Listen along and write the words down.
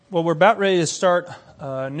Well, we're about ready to start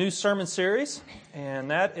a new sermon series,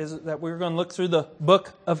 and that is that we're going to look through the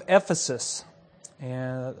book of Ephesus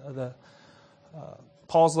and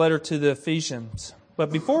Paul's letter to the Ephesians.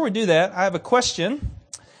 But before we do that, I have a question.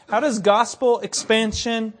 How does gospel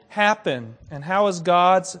expansion happen, and how is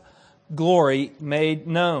God's glory made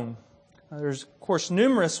known? There's, of course,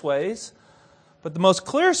 numerous ways, but the most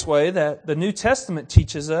clearest way that the New Testament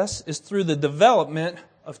teaches us is through the development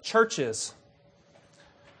of churches.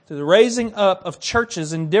 To the raising up of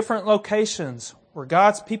churches in different locations where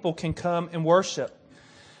God's people can come and worship.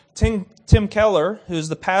 Tim Keller, who is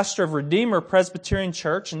the pastor of Redeemer Presbyterian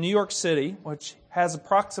Church in New York City, which has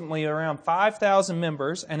approximately around 5,000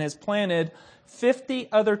 members and has planted 50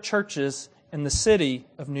 other churches in the city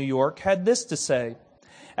of New York, had this to say: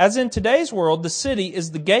 as in today's world, the city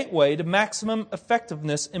is the gateway to maximum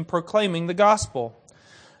effectiveness in proclaiming the gospel.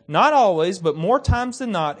 Not always, but more times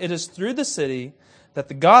than not, it is through the city that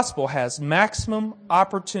the gospel has maximum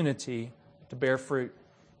opportunity to bear fruit.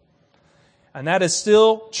 And that is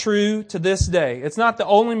still true to this day. It's not the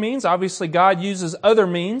only means. Obviously, God uses other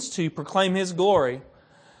means to proclaim His glory.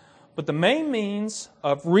 But the main means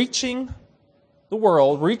of reaching the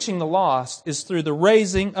world, reaching the lost, is through the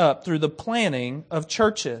raising up, through the planting of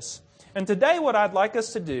churches. And today what I'd like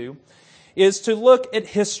us to do is to look at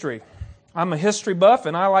history. I'm a history buff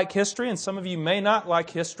and I like history, and some of you may not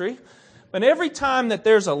like history. But every time that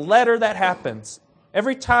there's a letter that happens,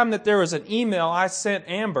 every time that there was an email I sent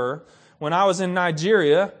Amber when I was in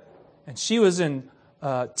Nigeria and she was in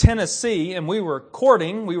Tennessee and we were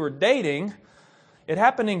courting, we were dating, it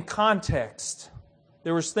happened in context.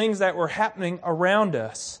 There was things that were happening around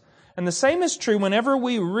us. And the same is true whenever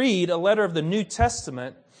we read a letter of the New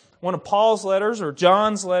Testament, one of Paul's letters or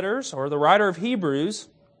John's letters or the writer of Hebrews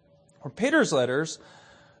or Peter's letters.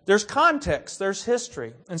 There's context, there's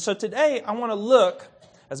history. And so today I want to look,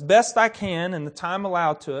 as best I can in the time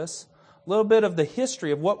allowed to us, a little bit of the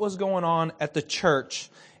history of what was going on at the church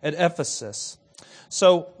at Ephesus.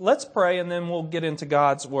 So let's pray and then we'll get into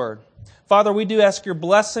God's Word. Father, we do ask your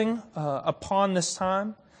blessing upon this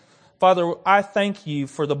time. Father, I thank you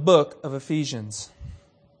for the book of Ephesians.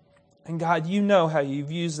 And God, you know how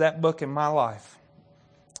you've used that book in my life.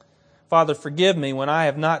 Father, forgive me when I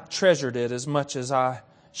have not treasured it as much as I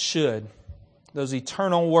should. Those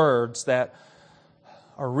eternal words that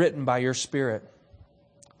are written by your Spirit.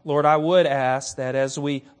 Lord, I would ask that as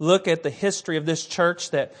we look at the history of this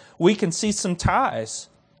church, that we can see some ties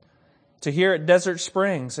to here at Desert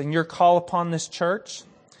Springs and your call upon this church.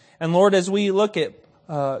 And Lord, as we look at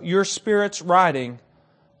your Spirit's writing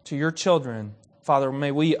to your children, Father,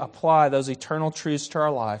 may we apply those eternal truths to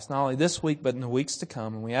our lives, not only this week, but in the weeks to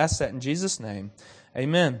come. And we ask that in Jesus' name.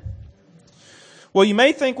 Amen. Well, you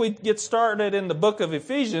may think we'd get started in the book of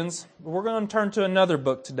Ephesians, but we're going to turn to another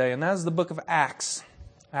book today, and that is the book of Acts.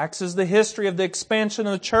 Acts is the history of the expansion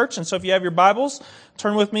of the church, and so if you have your Bibles,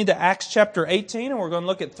 turn with me to Acts chapter 18, and we're going to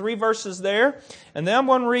look at 3 verses there, and then I'm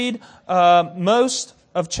going to read most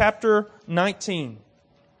of chapter 19.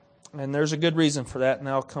 And there's a good reason for that, and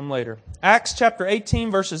that'll come later. Acts chapter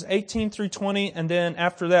 18, verses 18 through 20, and then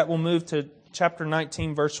after that we'll move to chapter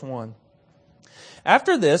 19, verse 1.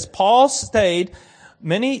 After this, Paul stayed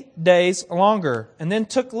many days longer, and then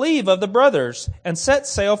took leave of the brothers, and set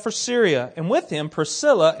sail for Syria, and with him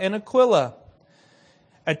Priscilla and Aquila.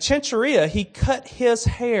 At Cenchrea he cut his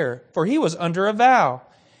hair, for he was under a vow.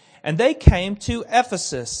 And they came to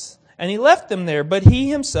Ephesus, and he left them there, but he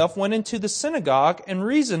himself went into the synagogue and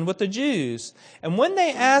reasoned with the Jews. And when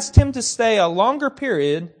they asked him to stay a longer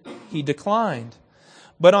period, he declined.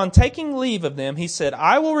 But on taking leave of them, he said,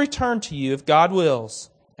 I will return to you if God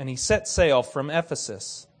wills. And he set sail from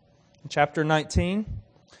Ephesus. In chapter 19.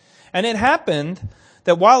 And it happened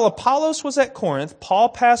that while Apollos was at Corinth, Paul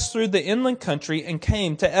passed through the inland country and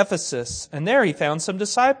came to Ephesus. And there he found some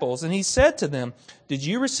disciples. And he said to them, did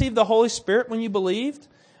you receive the Holy Spirit when you believed?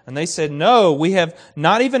 And they said, no, we have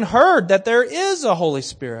not even heard that there is a Holy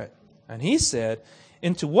Spirit. And he said,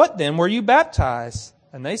 into what then were you baptized?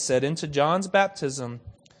 And they said, into John's baptism.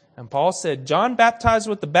 And Paul said, John baptized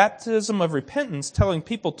with the baptism of repentance, telling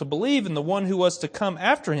people to believe in the one who was to come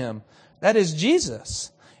after him, that is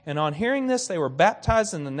Jesus. And on hearing this, they were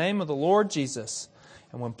baptized in the name of the Lord Jesus.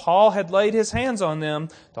 And when Paul had laid his hands on them,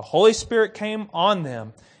 the Holy Spirit came on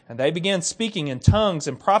them, and they began speaking in tongues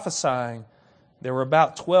and prophesying. There were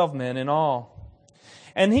about 12 men in all.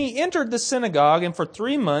 And he entered the synagogue and for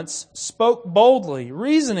 3 months spoke boldly,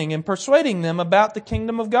 reasoning and persuading them about the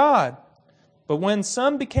kingdom of God. But when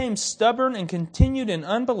some became stubborn and continued in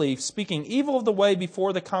unbelief, speaking evil of the way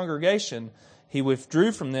before the congregation, he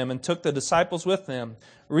withdrew from them and took the disciples with them,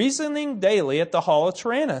 reasoning daily at the hall of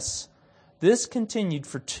Tyrannus. This continued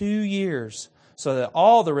for 2 years, so that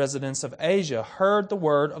all the residents of Asia heard the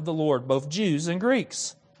word of the Lord, both Jews and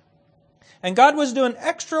Greeks. And God was doing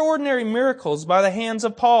extraordinary miracles by the hands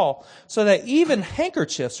of Paul, so that even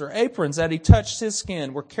handkerchiefs or aprons that he touched his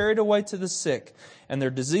skin were carried away to the sick, and their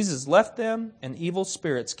diseases left them, and evil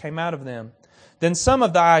spirits came out of them. Then some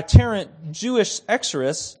of the itinerant Jewish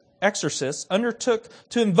exorcists undertook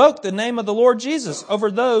to invoke the name of the Lord Jesus over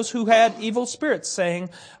those who had evil spirits, saying,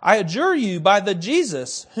 I adjure you by the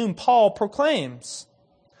Jesus whom Paul proclaims.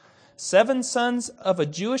 7 sons of a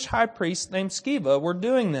Jewish high priest named Sceva were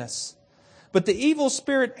doing this. But the evil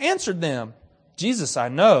spirit answered them, Jesus I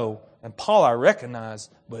know, and Paul I recognize,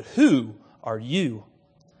 but who are you?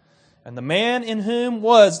 And the man in whom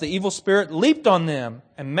was the evil spirit leaped on them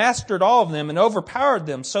and mastered all of them and overpowered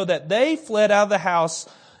them, so that they fled out of the house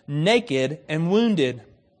naked and wounded.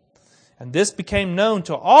 And this became known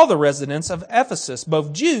to all the residents of Ephesus,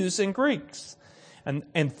 both Jews and Greeks.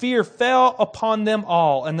 And fear fell upon them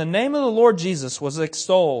all, and the name of the Lord Jesus was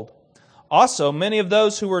extolled. Also, many of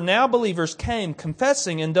those who were now believers came,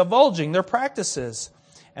 confessing and divulging their practices.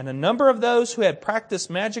 And a number of those who had practiced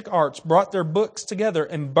magic arts brought their books together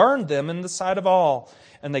and burned them in the sight of all.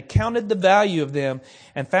 And they counted the value of them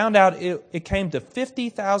and found out it came to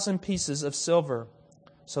 50,000 pieces of silver.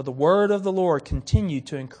 So the word of the Lord continued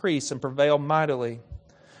to increase and prevail mightily.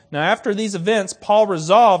 Now after these events, Paul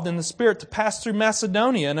resolved in the Spirit to pass through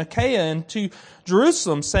Macedonia and Achaia and to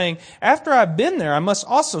Jerusalem, saying, After I've been there, I must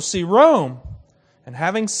also see Rome. And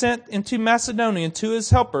having sent into Macedonia 2 his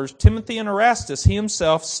helpers, Timothy and Erastus, he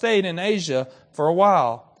himself stayed in Asia for a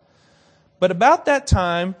while. But about that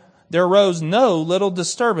time there arose no little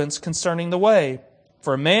disturbance concerning the way.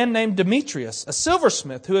 For a man named Demetrius, a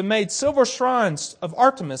silversmith who had made silver shrines of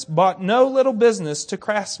Artemis, bought no little business to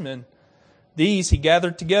craftsmen. These he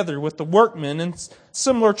gathered together with the workmen in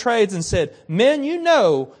similar trades and said, Men, you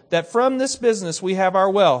know that from this business we have our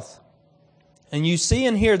wealth. And you see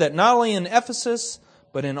and hear that not only in Ephesus,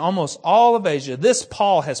 but in almost all of Asia, this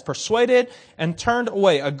Paul has persuaded and turned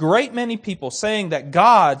away a great many people, saying that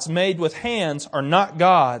gods made with hands are not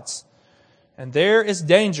gods. And there is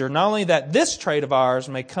danger not only that this trade of ours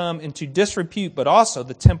may come into disrepute, but also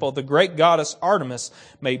the temple of the great goddess Artemis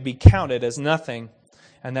may be counted as nothing,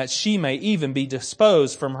 and that she may even be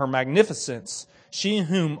disposed from her magnificence, she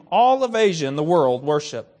whom all of Asia and the world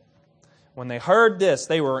worship. When they heard this,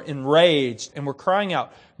 they were enraged and were crying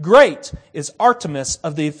out, Great is Artemis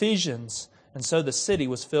of the Ephesians! And so the city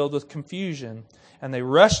was filled with confusion. And they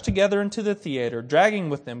rushed together into the theater, dragging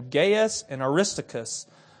with them Gaius and Aristarchus,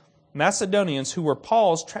 Macedonians who were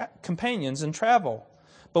Paul's companions in travel.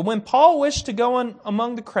 But when Paul wished to go on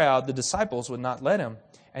among the crowd, the disciples would not let him.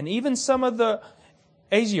 And even some of the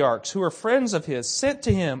Asiarchs, who were friends of his, sent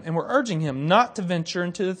to him and were urging him not to venture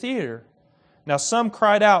into the theater. Now some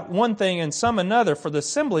cried out one thing and some another, for the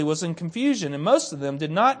assembly was in confusion, and most of them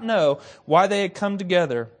did not know why they had come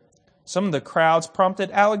together. Some of the crowds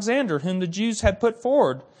prompted Alexander, whom the Jews had put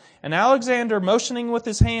forward. And Alexander, motioning with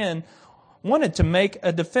his hand, wanted to make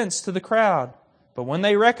a defense to the crowd. But when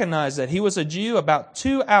they recognized that he was a Jew, about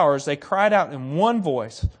 2 hours they cried out in one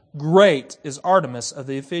voice, Great is Artemis of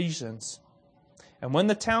the Ephesians. And when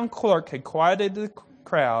the town clerk had quieted the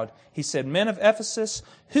crowd, he said, Men of Ephesus,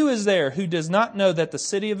 who is there who does not know that the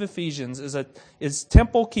city of Ephesians is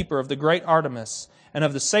temple keeper of the great Artemis, and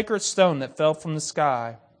of the sacred stone that fell from the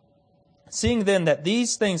sky? Seeing then that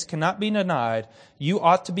these things cannot be denied, you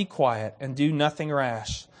ought to be quiet and do nothing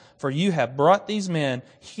rash. For you have brought these men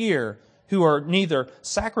here who are neither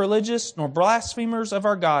sacrilegious nor blasphemers of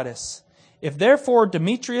our goddess. If therefore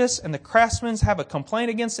Demetrius and the craftsmen have a complaint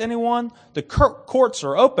against anyone, the courts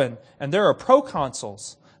are open, and there are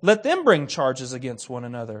proconsuls. Let them bring charges against one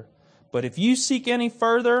another. But if you seek any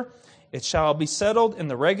further, it shall be settled in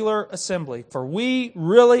the regular assembly. For we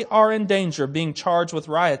really are in danger of being charged with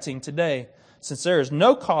rioting today, since there is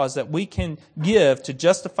no cause that we can give to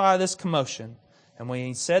justify this commotion. And when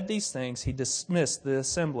he said these things, he dismissed the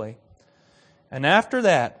assembly. And after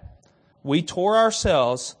that, we tore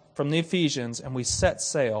ourselves from the Ephesians, and we set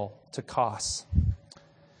sail to Kos.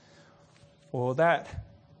 Well, that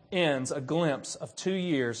ends a glimpse of 2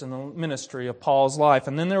 years in the ministry of Paul's life.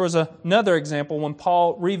 And then there was another example when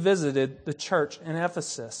Paul revisited the church in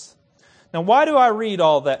Ephesus. Now, why do I read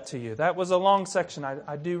all that to you? That was a long section.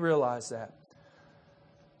 I do realize that.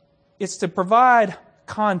 It's to provide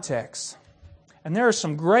context. And there are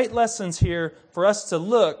some great lessons here for us to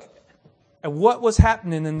look at what was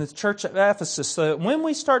happening in the church of Ephesus, so that when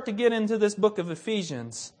we start to get into this book of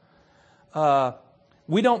Ephesians,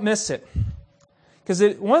 we don't miss it.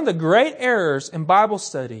 Because one of the great errors in Bible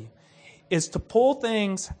study is to pull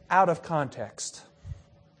things out of context.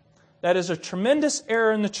 That is a tremendous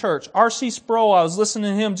error in the church. R.C. Sproul, I was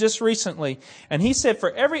listening to him just recently, and he said, for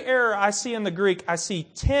every error I see in the Greek, I see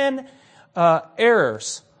 10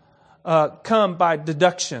 errors come by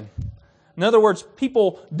deduction. In other words,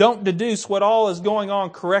 people don't deduce what all is going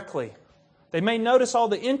on correctly. They may notice all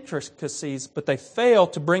the intricacies, but they fail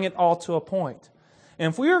to bring it all to a point.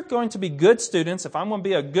 And if we are going to be good students, if I'm going to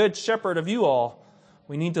be a good shepherd of you all,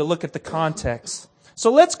 we need to look at the context.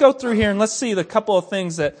 So let's go through here and let's see the couple of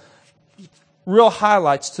things that real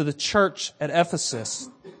highlights to the church at Ephesus.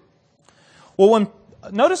 Well,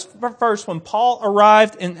 notice first when Paul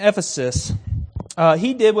arrived in Ephesus,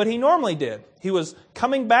 he did what he normally did. He was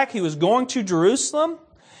coming back, he was going to Jerusalem,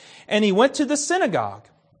 and he went to the synagogue.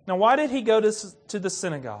 Now, why did he go to the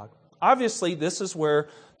synagogue? Obviously, this is where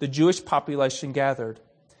the Jewish population gathered.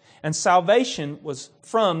 And salvation was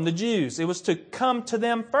from the Jews. It was to come to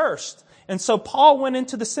them first. And so Paul went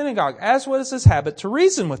into the synagogue, as was his habit, to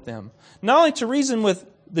reason with them. Not only to reason with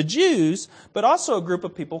the Jews, but also a group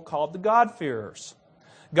of people called the God-fearers.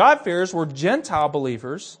 God-fearers were Gentile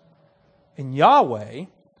believers in Yahweh.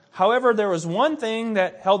 However, there was one thing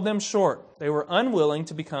that held them short. They were unwilling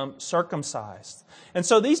to become circumcised. And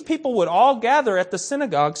so these people would all gather at the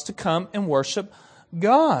synagogues to come and worship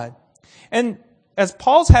God. And as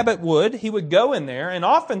Paul's habit would, he would go in there, and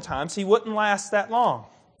oftentimes he wouldn't last that long.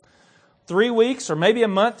 3 weeks or maybe a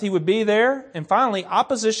month he would be there, and finally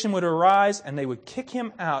opposition would arise and they would kick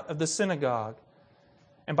him out of the synagogue.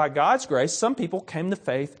 And by God's grace, some people came to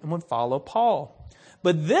faith and would follow Paul.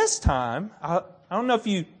 But this time, I don't know if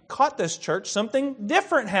you caught this, church, something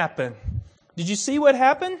different happened. Did you see what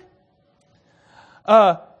happened?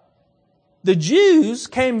 The Jews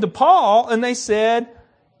came to Paul and they said,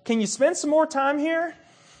 can you spend some more time here?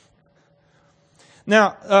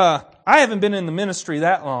 Now, I haven't been in the ministry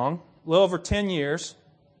that long, a little over 10 years.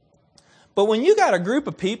 But when you got a group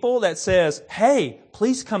of people that says, hey,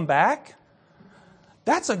 please come back,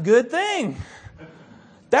 that's a good thing.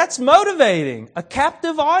 That's motivating. A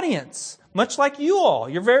captive audience, much like you all.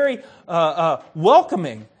 You're very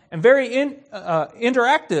welcoming and very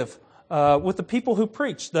interactive with the people who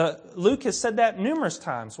preach. Luke has said that numerous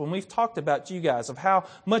times when we've talked about you guys, of how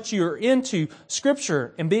much you're into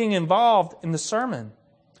Scripture and being involved in the sermon.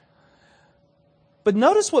 But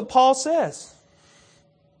notice what Paul says.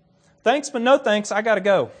 Thanks, but no thanks, I got to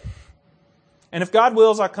go. And if God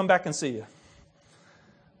wills, I'll come back and see you.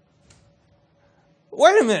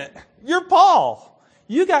 Wait a minute. You're Paul.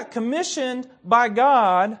 You got commissioned by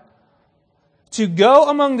God to go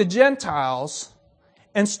among the Gentiles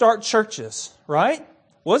and start churches, right?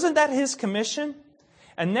 Wasn't that his commission?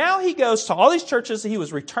 And now he goes to all these churches. He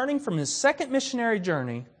was returning from his second missionary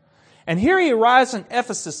journey. And here he arrives in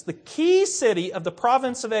Ephesus, the key city of the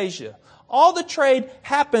province of Asia. All the trade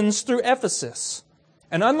happens through Ephesus.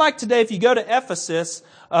 And unlike today, if you go to Ephesus,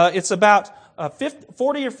 it's about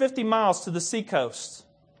 40 or 50 miles to the seacoast.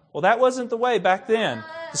 Well, that wasn't the way back then.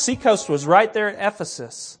 The seacoast was right there at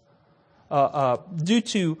Ephesus. Due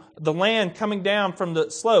to the land coming down from the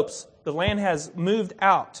slopes, the land has moved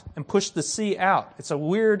out and pushed the sea out. It's a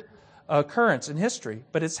weird occurrence in history,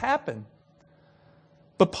 but it's happened.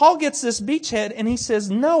 But Paul gets this beachhead and he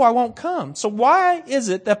says, no, I won't come. So why is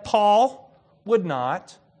it that Paul would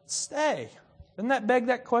not stay? Doesn't that beg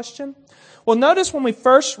that question? Well, notice when we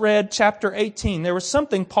first read chapter 18, there was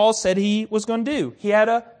something Paul said he was going to do. He had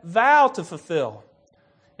a vow to fulfill.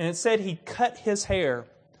 And it said he cut his hair.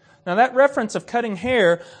 Now that reference of cutting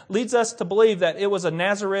hair leads us to believe that it was a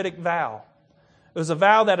Nazaritic vow. It was a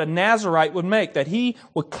vow that a Nazarite would make, that he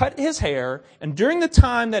would cut his hair, and during the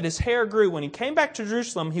time that his hair grew, when he came back to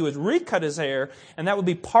Jerusalem, he would recut his hair, and that would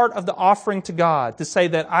be part of the offering to God, to say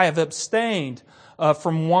that I have abstained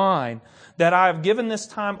from wine, that I have given this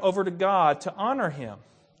time over to God to honor Him.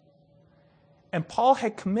 And Paul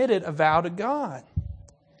had committed a vow to God.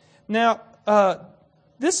 Now,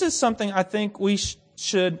 this is something I think we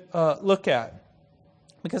should look at,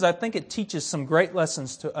 because I think it teaches some great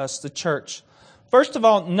lessons to us, the church. First of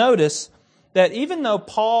all, notice that even though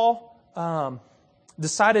Paul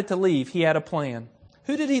decided to leave, he had a plan.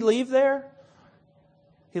 Who did he leave there?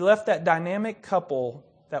 He left that dynamic couple,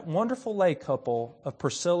 that wonderful lay couple of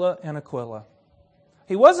Priscilla and Aquila.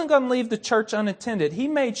 He wasn't going to leave the church unattended. He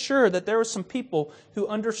made sure that there were some people who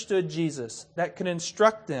understood Jesus, that could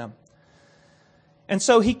instruct them. And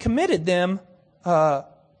so he committed them to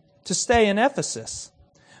stay in Ephesus.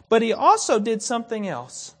 But he also did something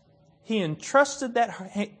else. He entrusted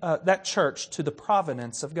that church to the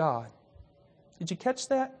providence of God. Did you catch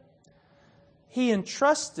that? He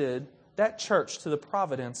entrusted that church to the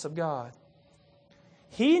providence of God.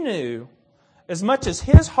 He knew, as much as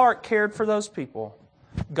his heart cared for those people,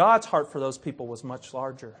 God's heart for those people was much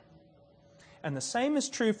larger. And the same is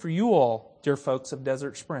true for you all, dear folks of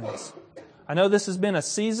Desert Springs. I know this has been a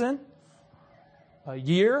season,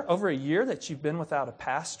 over a year that you've been without a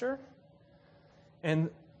pastor.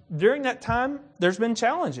 And during that time, there's been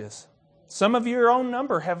challenges. Some of your own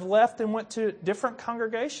number have left and went to different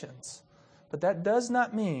congregations. But that does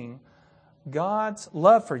not mean God's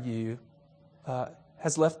love for you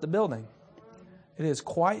has left the building. It is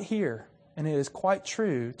quite here, and it is quite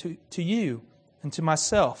true to you and to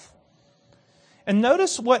myself. And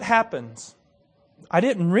notice what happens. I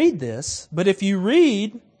didn't read this, but if you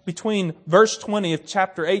read between verse 20 of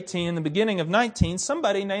chapter 18 and the beginning of 19,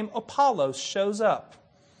 somebody named Apollos shows up.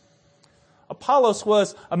 Apollos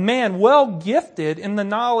was a man well gifted in the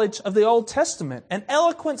knowledge of the Old Testament, an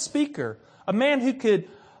eloquent speaker, a man who could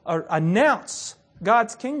announce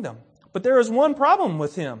God's kingdom. But there was one problem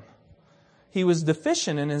with him. He was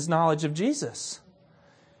deficient in his knowledge of Jesus.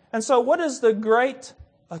 And so what does the great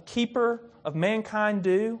keeper of mankind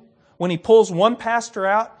do? When he pulls one pastor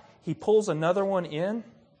out, he pulls another one in.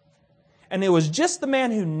 And it was just the man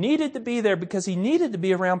who needed to be there because he needed to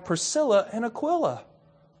be around Priscilla and Aquila.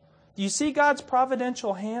 Do you see God's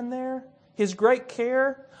providential hand there? His great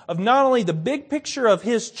care of not only the big picture of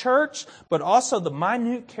His church, but also the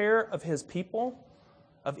minute care of His people,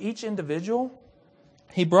 of each individual.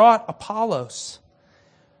 He brought Apollos.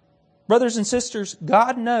 Brothers and sisters,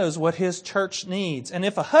 God knows what His church needs. And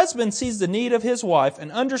if a husband sees the need of his wife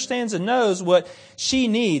and understands and knows what she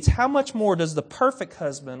needs, how much more does the perfect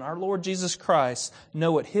husband, our Lord Jesus Christ,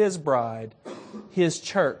 know what His bride, His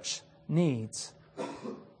church, needs?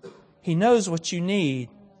 He knows what you need,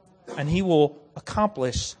 and He will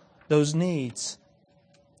accomplish those needs.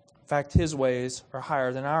 In fact, His ways are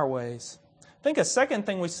higher than our ways. I think a second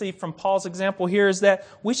thing we see from Paul's example here is that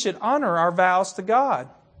we should honor our vows to God.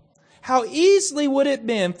 How easily would it have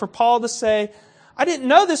been for Paul to say, I didn't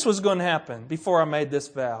know this was going to happen before I made this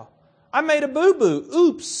vow. I made a boo-boo.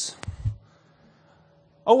 Oops.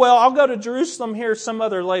 Oh well, I'll go to Jerusalem here some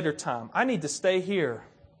other later time. I need to stay here.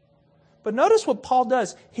 But notice what Paul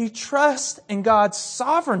does. He trusts in God's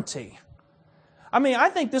sovereignty. I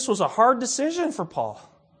think this was a hard decision for Paul.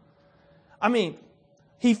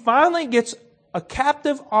 He finally gets a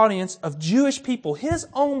captive audience of Jewish people, his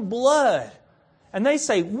own blood. And they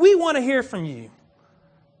say, we want to hear from you.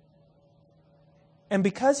 And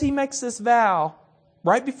because he makes this vow,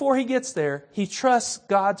 right before he gets there, he trusts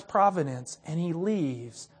God's providence and he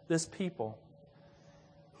leaves this people.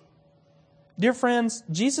 Dear friends,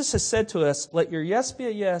 Jesus has said to us, let your yes be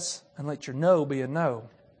a yes and let your no be a no.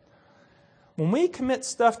 When we commit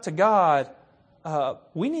stuff to God,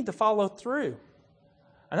 we need to follow through.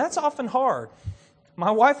 And that's often hard.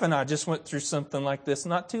 My wife and I just went through something like this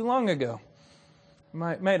not too long ago.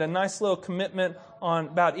 Made a nice little commitment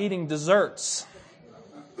about eating desserts.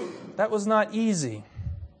 That was not easy.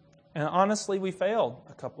 And honestly, we failed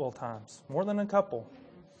a couple of times. More than a couple.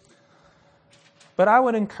 But I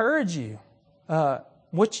would encourage you,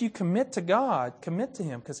 what you commit to God, commit to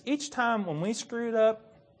Him. Because each time when we screwed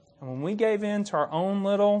up and when we gave in to our own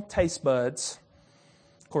little taste buds,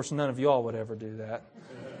 of course none of y'all would ever do that,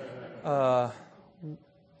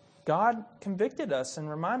 God convicted us and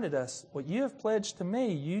reminded us, what you have pledged to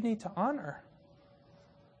me, you need to honor.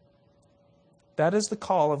 That is the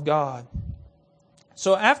call of God.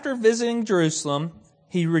 So after visiting Jerusalem,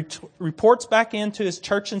 he reports back into his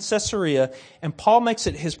church in Caesarea, and Paul makes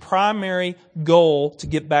it his primary goal to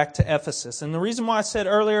get back to Ephesus. And the reason why I said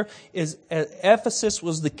earlier is Ephesus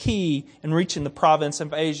was the key in reaching the province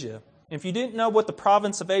of Asia. If you didn't know what the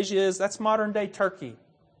province of Asia is, that's modern-day Turkey.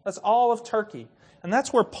 That's all of Turkey. And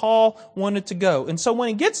that's where Paul wanted to go. And so when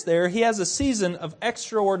he gets there, he has a season of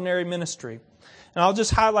extraordinary ministry. And I'll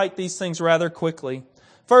just highlight these things rather quickly.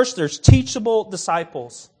 First, there's teachable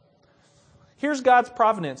disciples. Here's God's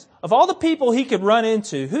providence. Of all the people he could run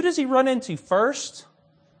into, who does he run into first?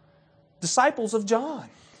 Disciples of John.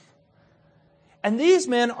 And these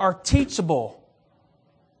men are teachable.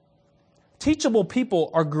 Teachable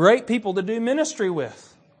people are great people to do ministry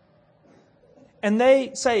with. And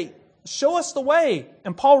they say, show us the way.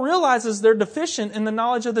 And Paul realizes they're deficient in the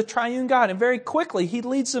knowledge of the triune God. And very quickly, he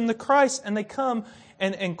leads them to Christ and they come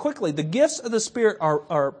and quickly. The gifts of the Spirit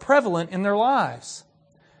are prevalent in their lives.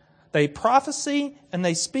 They prophesy and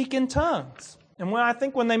they speak in tongues. And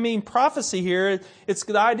when they mean prophecy here, it's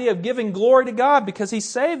the idea of giving glory to God because He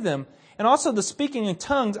saved them. And also the speaking in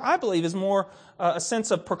tongues, I believe, is more a sense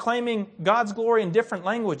of proclaiming God's glory in different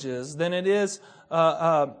languages than it is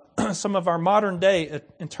some of our modern day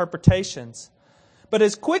interpretations. But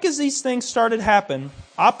as quick as these things started to happen,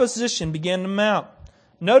 opposition began to mount.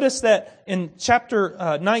 Notice that in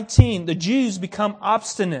chapter 19, the Jews become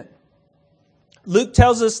obstinate. Luke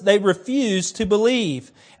tells us they refuse to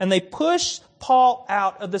believe, and they push Paul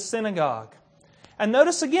out of the synagogue. And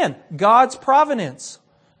notice again, God's providence.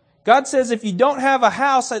 God says, if you don't have a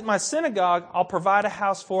house at my synagogue, I'll provide a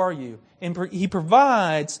house for you. And He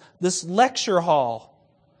provides this lecture hall,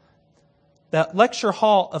 that lecture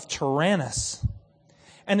hall of Tyrannus.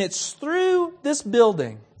 And it's through this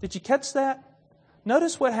building. Did you catch that?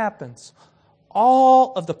 Notice what happens.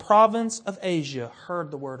 All of the province of Asia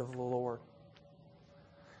heard the word of the Lord.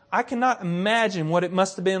 I cannot imagine what it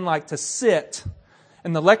must have been like to sit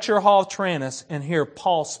in the lecture hall of Tyrannus and hear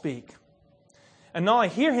Paul speak. And not only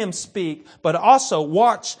hear him speak, but also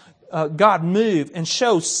watch God move and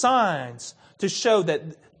show signs to show that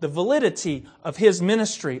the validity of his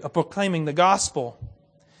ministry of proclaiming the gospel.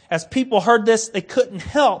 As people heard this, they couldn't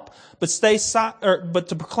help but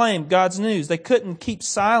to proclaim God's news. They couldn't keep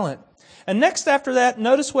silent. And next after that,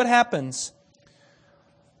 notice what happens.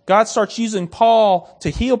 God starts using Paul to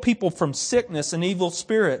heal people from sickness and evil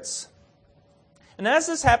spirits. And as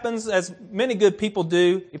this happens, as many good people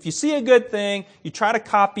do, if you see a good thing, you try to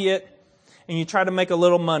copy it and you try to make a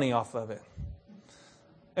little money off of it.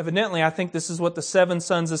 Evidently, I think this is what the 7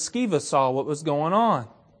 sons of Sceva saw, what was going on.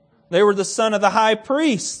 They were the son of the high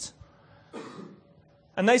priest.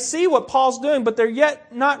 And they see what Paul's doing, but they're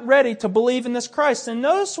yet not ready to believe in this Christ. And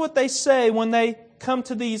notice what they say when they come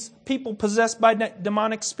to these people possessed by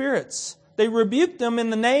demonic spirits. They rebuke them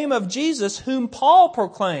in the name of Jesus, whom Paul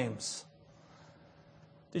proclaims.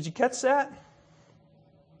 Did you catch that?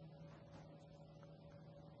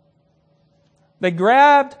 They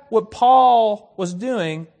grabbed what Paul was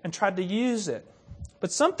doing and tried to use it.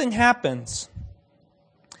 But something happens.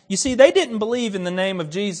 You see, they didn't believe in the name of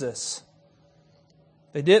Jesus.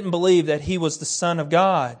 They didn't believe that He was the Son of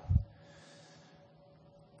God.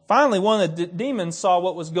 Finally, one of the demons saw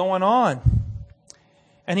what was going on.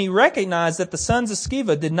 And he recognized that the sons of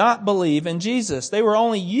Sceva did not believe in Jesus. They were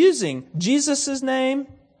only using Jesus' name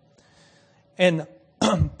and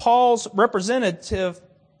Paul's representative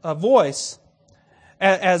voice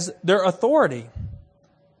as their authority.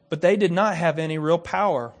 But they did not have any real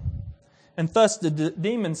power. And thus the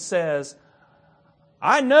demon says,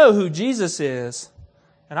 I know who Jesus is,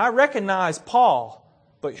 and I recognize Paul,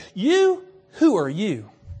 but you, who are you?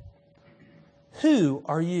 Who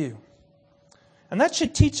are you? And that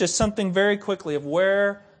should teach us something very quickly of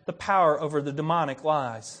where the power over the demonic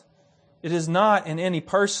lies. It is not in any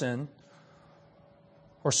person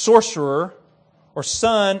or sorcerer or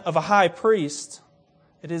son of a high priest.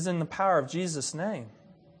 It is in the power of Jesus' name.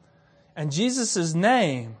 And Jesus'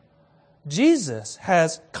 name, Jesus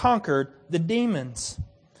has conquered the demons.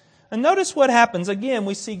 And notice what happens. Again,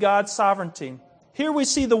 we see God's sovereignty. Here we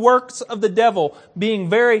see the works of the devil being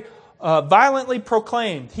very violently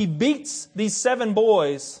proclaimed. He beats these 7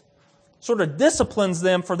 boys, sort of disciplines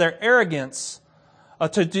them for their arrogance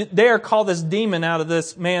to dare call this demon out of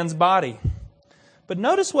this man's body. But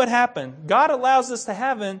notice what happened. God allows this to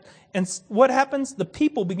happen, and what happens? The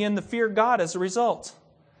people begin to fear God as a result.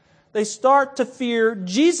 They start to fear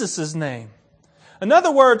Jesus' name. In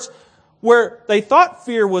other words, where they thought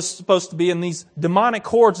fear was supposed to be in these demonic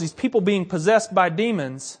hordes, these people being possessed by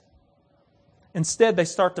demons, instead they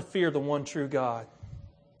start to fear the one true God.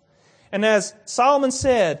 And as Solomon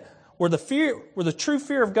said, where the true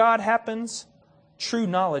fear of God happens, true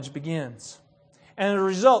knowledge begins. And as a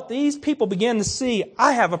result, these people begin to see,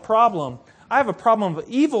 I have a problem. I have a problem of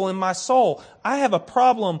evil in my soul. I have a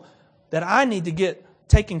problem that I need to get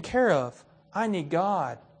taken care of. I need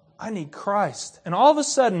God. I need Christ. And all of a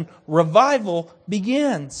sudden, revival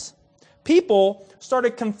begins. People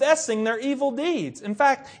started confessing their evil deeds. In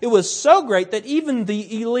fact, it was so great that even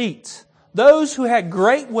the elite, those who had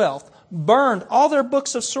great wealth, burned all their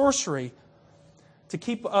books of sorcery to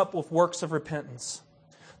keep up with works of repentance.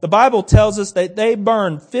 The Bible tells us that they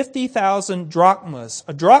burned 50,000 drachmas.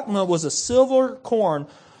 A drachma was a silver coin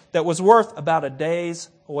that was worth about a day's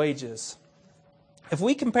wages. If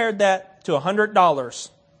we compared that to $100,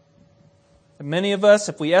 and many of us,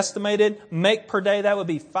 if we estimated, make per day, that would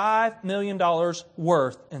be $5 million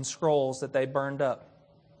worth in scrolls that they burned up.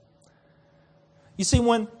 You see,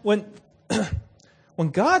 when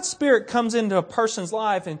God's Spirit comes into a person's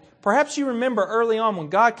life, and perhaps you remember early on when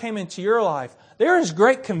God came into your life, there is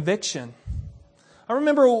great conviction. I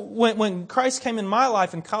remember when Christ came in my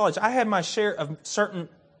life in college, I had my share of certain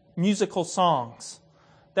musical songs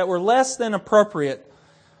that were less than appropriate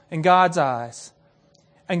in God's eyes.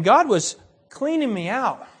 And God was cleaning me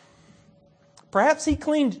out. Perhaps He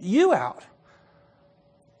cleaned you out.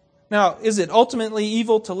 Now, is it ultimately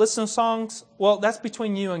evil to listen to songs? Well, that's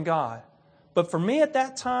between you and God. But for me at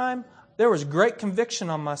that time, there was great conviction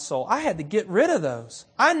on my soul. I had to get rid of those.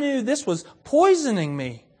 I knew this was poisoning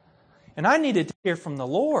me. And I needed to hear from the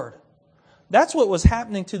Lord. That's what was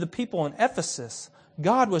happening to the people in Ephesus.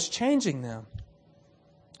 God was changing them.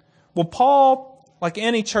 Well, Paul, like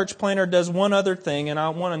any church planter, does one other thing, and I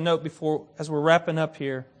want to note before, as we're wrapping up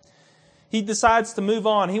here. He decides to move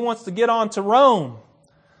on. He wants to get on to Rome.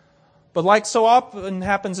 But like so often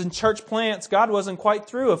happens in church plants, God wasn't quite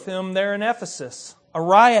through with him there in Ephesus. A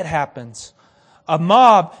riot happens. A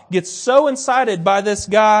mob gets so incited by this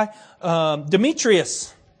guy,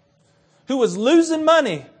 Demetrius, who was losing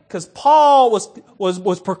money because Paul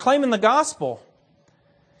was proclaiming the gospel.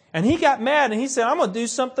 And he got mad and he said, I'm going to do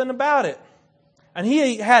something about it. And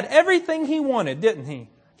he had everything he wanted, didn't he?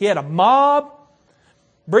 He had a mob,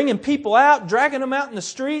 bringing people out, dragging them out in the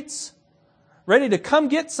streets, ready to come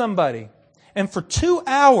get somebody. And for 2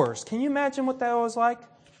 hours, can you imagine what that was like?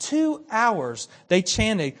 2 hours, they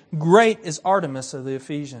chanted, "Great is Artemis of the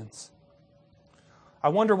Ephesians." I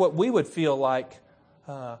wonder what we would feel like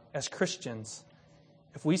as Christians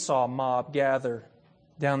if we saw a mob gather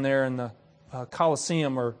down there in the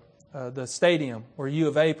Coliseum or the stadium where U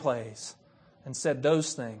of A plays and said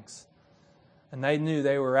those things. And they knew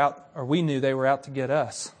they were out, or we knew they were out to get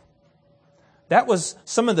us. That was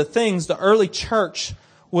some of the things the early church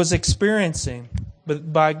was experiencing.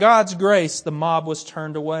 But by God's grace, the mob was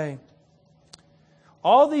turned away.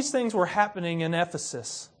 All these things were happening in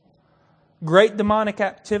Ephesus. Great demonic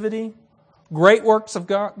activity, great works of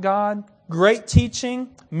God, great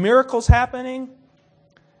teaching, miracles happening,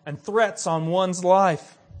 and threats on one's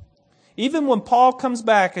life. Even when Paul comes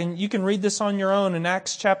back, and you can read this on your own in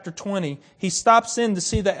Acts chapter 20, he stops in to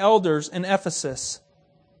see the elders in Ephesus.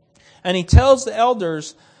 And he tells the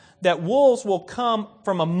elders that wolves will come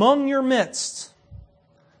from among your midst.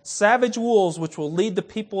 Savage wolves which will lead the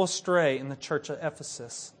people astray in the church of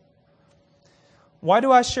Ephesus. Why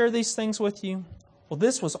do I share these things with you? Well,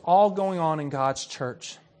 this was all going on in God's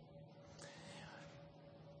church.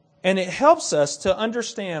 And it helps us to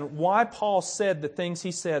understand why Paul said the things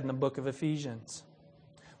he said in the book of Ephesians.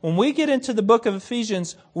 When we get into the book of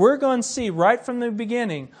Ephesians, we're going to see right from the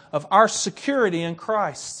beginning of our security in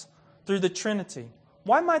Christ through the Trinity.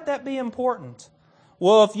 Why might that be important?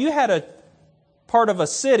 Well, if you had a part of a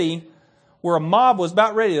city where a mob was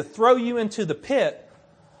about ready to throw you into the pit,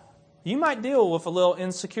 you might deal with a little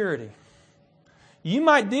insecurity. You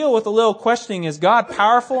might deal with a little questioning, is God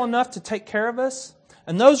powerful enough to take care of us?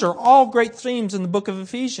 And those are all great themes in the book of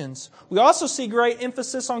Ephesians. We also see great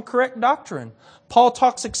emphasis on correct doctrine. Paul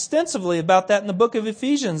talks extensively about that in the book of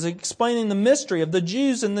Ephesians, explaining the mystery of the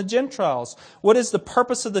Jews and the Gentiles. What is the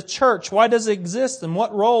purpose of the church? Why does it exist? And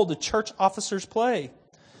what role do church officers play?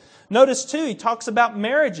 Notice too, he talks about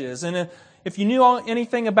marriages. And if you knew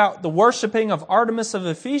anything about the worshiping of Artemis of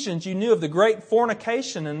Ephesians, you knew of the great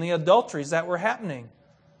fornication and the adulteries that were happening.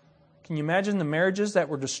 Can you imagine the marriages that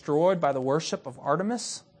were destroyed by the worship of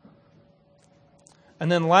Artemis?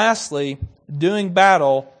 And then lastly, doing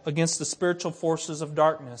battle against the spiritual forces of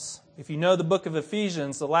darkness. If you know the book of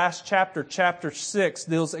Ephesians, the last chapter, chapter 6,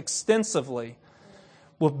 deals extensively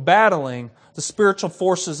with battling the spiritual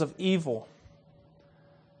forces of evil.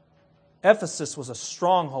 Ephesus was a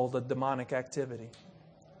stronghold of demonic activity.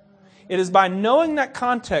 It is by knowing that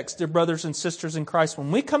context, dear brothers and sisters in Christ,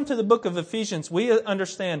 when we come to the book of Ephesians, we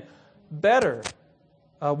understand better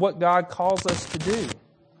what God calls us to do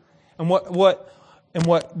and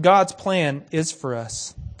what God's plan is for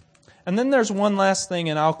us. And then there's one last thing,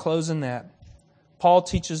 and I'll close in that. Paul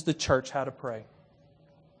teaches the church how to pray.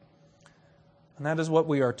 And that is what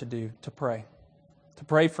we are to do, to pray. To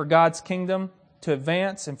pray for God's kingdom to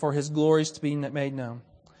advance and for His glories to be made known.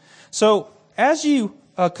 So, as you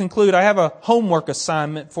conclude, I have a homework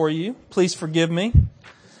assignment for you. Please forgive me.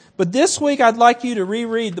 But this week, I'd like you to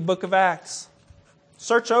reread the book of Acts.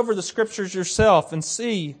 Search over the Scriptures yourself and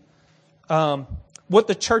see what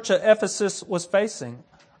the church at Ephesus was facing.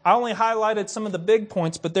 I only highlighted some of the big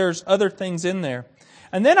points, but there's other things in there.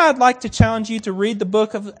 And then I'd like to challenge you to read the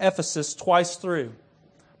book of Ephesus twice through,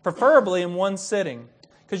 preferably in one sitting.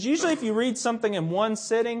 Because usually if you read something in one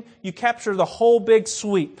sitting, you capture the whole big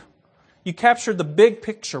sweep. You capture the big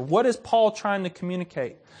picture. What is Paul trying to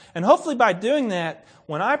communicate? And hopefully by doing that,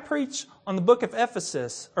 when I preach on the book of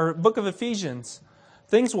Ephesus, or book of Ephesians,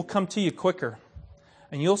 things will come to you quicker.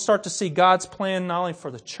 And you'll start to see God's plan not only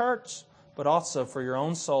for the church, but also for your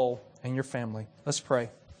own soul and your family. Let's pray.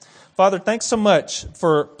 Father, thanks so much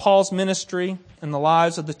for Paul's ministry and the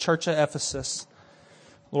lives of the church at Ephesus.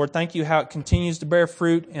 Lord, thank you how it continues to bear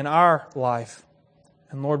fruit in our life.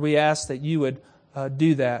 And Lord, we ask that you would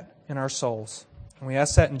do that in our souls. And we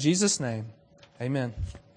ask that in Jesus' name. Amen.